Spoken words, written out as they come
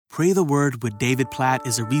Pray the Word with David Platt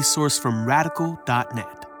is a resource from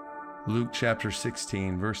radical.net. Luke chapter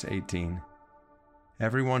 16, verse 18.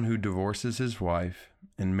 Everyone who divorces his wife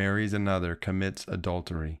and marries another commits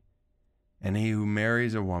adultery, and he who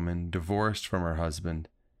marries a woman divorced from her husband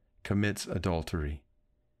commits adultery.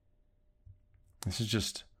 This is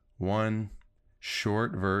just one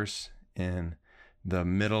short verse in the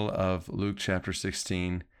middle of Luke chapter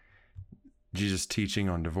 16. Jesus teaching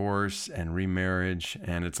on divorce and remarriage,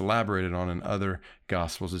 and it's elaborated on in other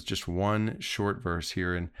Gospels. It's just one short verse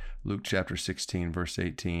here in Luke chapter 16, verse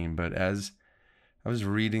 18. But as I was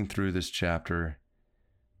reading through this chapter,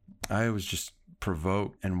 I was just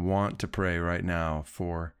provoked and want to pray right now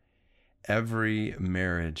for every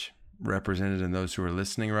marriage represented in those who are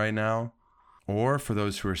listening right now, or for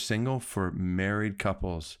those who are single, for married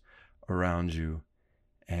couples around you.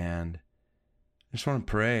 And I just want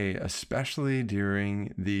to pray, especially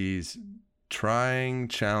during these trying,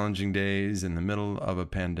 challenging days in the middle of a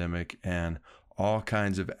pandemic and all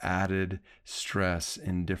kinds of added stress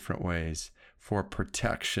in different ways, for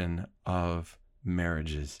protection of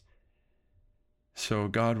marriages. So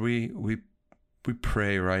God, we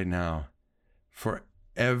pray right now for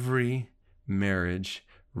every marriage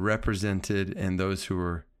represented in those who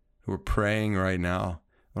are praying right now.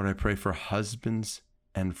 Lord, I pray for husbands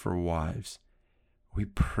and for wives. We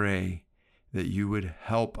pray that you would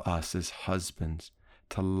help us as husbands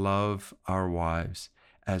to love our wives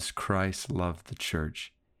as Christ loved the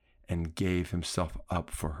church and gave himself up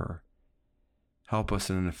for her. Help us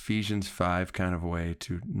in an Ephesians 5 kind of way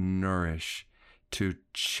to nourish, to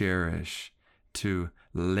cherish, to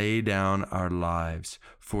lay down our lives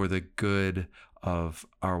for the good of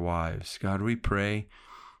our wives. God, we pray,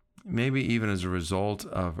 maybe even as a result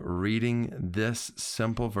of reading this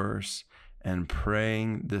simple verse and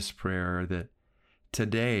praying this prayer, that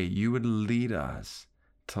today you would lead us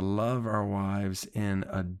to love our wives in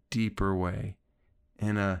a deeper way,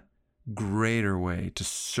 in a greater way, to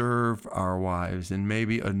serve our wives in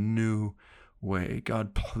maybe a new way.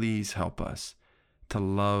 God, please help us to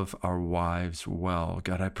love our wives well.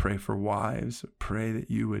 God, I pray for wives. Pray that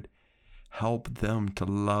you would help them to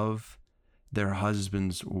love their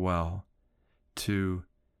husbands well, to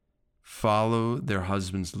follow their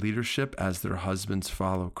husbands' leadership as their husbands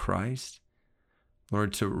follow Christ.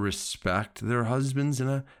 Lord, to respect their husbands in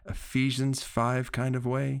a Ephesians 5 kind of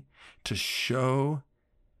way, to show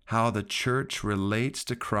how the church relates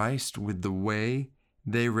to Christ with the way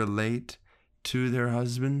they relate to their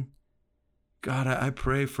husband. God, I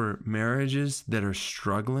pray for marriages that are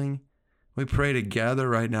struggling. We pray together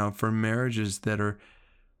right now for marriages that are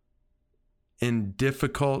in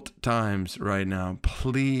difficult times right now.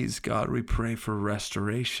 Please, God, we pray for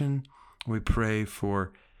restoration. We pray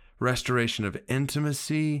for restoration of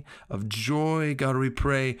intimacy, of joy. God, we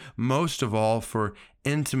pray most of all for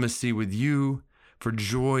intimacy with you, for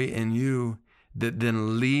joy in you, that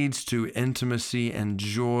then leads to intimacy and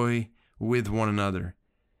joy with one another.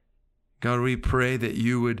 God, we pray that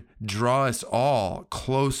you would draw us all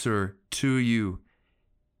closer to you,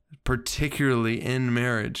 particularly in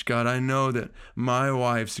marriage. God, I know that my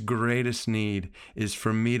wife's greatest need is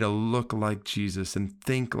for me to look like Jesus and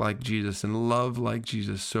think like Jesus and love like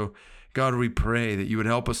Jesus. So, God, we pray that you would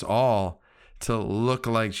help us all to look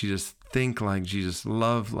like Jesus, think like Jesus,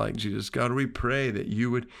 love like Jesus. God, we pray that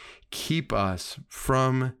you would keep us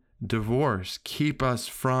from divorce, keep us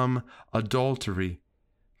from adultery.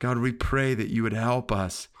 God, we pray that you would help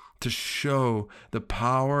us to show the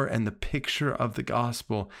power and the picture of the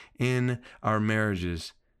gospel in our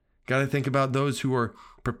marriages. God, I think about those who are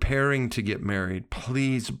preparing to get married.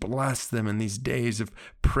 Please bless them in these days of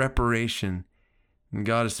preparation. And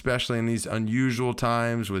God, especially in these unusual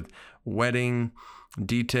times with wedding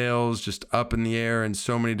details just up in the air in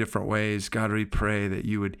so many different ways, God, we pray that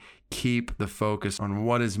you would keep the focus on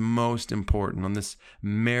what is most important, on this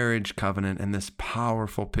marriage covenant and this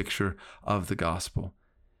powerful picture of the gospel.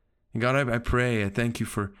 And God, I pray, I thank you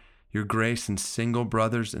for your grace in single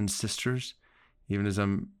brothers and sisters. Even as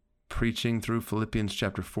I'm preaching through Philippians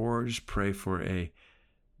chapter 4, just pray for a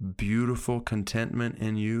beautiful contentment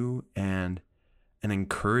in you and an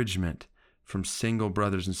encouragement from single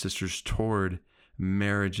brothers and sisters toward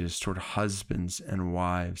marriages, toward husbands and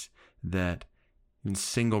wives, that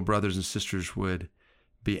single brothers and sisters would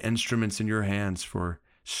be instruments in your hands for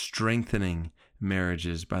strengthening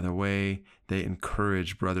marriages by the way they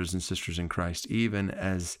encourage brothers and sisters in Christ. Even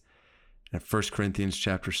as in 1 Corinthians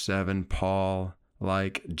chapter 7, Paul,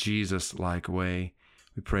 like Jesus-like way,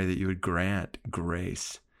 we pray that you would grant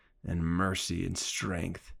grace and mercy and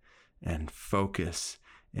strength and focus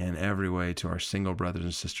in every way to our single brothers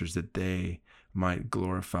and sisters, that they might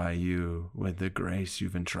glorify you with the grace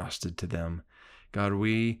you've entrusted to them. God,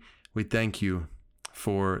 we thank you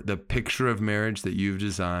for the picture of marriage that you've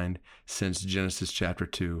designed since Genesis chapter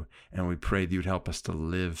 2, and we pray that you'd help us to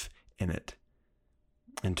live in it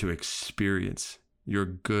and to experience your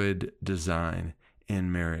good design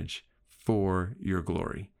in marriage for your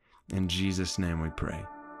glory. In Jesus' name we pray.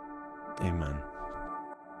 Amen.